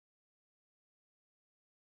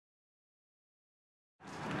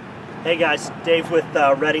Hey guys, Dave with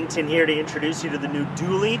Redington here to introduce you to the new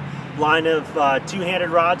Gellatly line of two-handed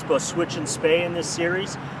rods, both switch and spey in this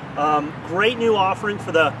series. Great new offering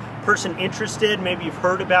for the person interested. Maybe you've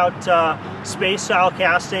heard about spey style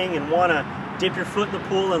casting and want to dip your foot in the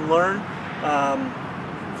pool and learn.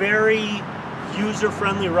 Very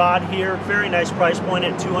user-friendly rod here, very nice price point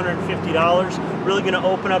at $250. Really going to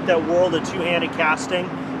open up that world of two-handed casting,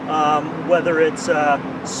 whether it's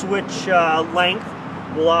switch length.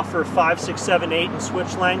 We'll offer 5, 6, 7, 8 in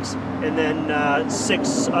switch lengths, and then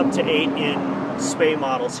 6 up to 8 in spey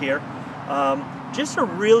models here. Just a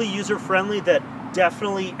really user-friendly that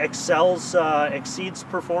definitely exceeds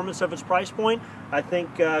performance of its price point. I think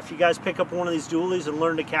if you guys pick up one of these Gellatlys and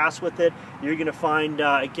learn to cast with it, you're going to find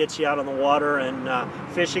it gets you out on the water and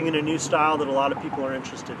fishing in a new style that a lot of people are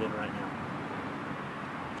interested in right now.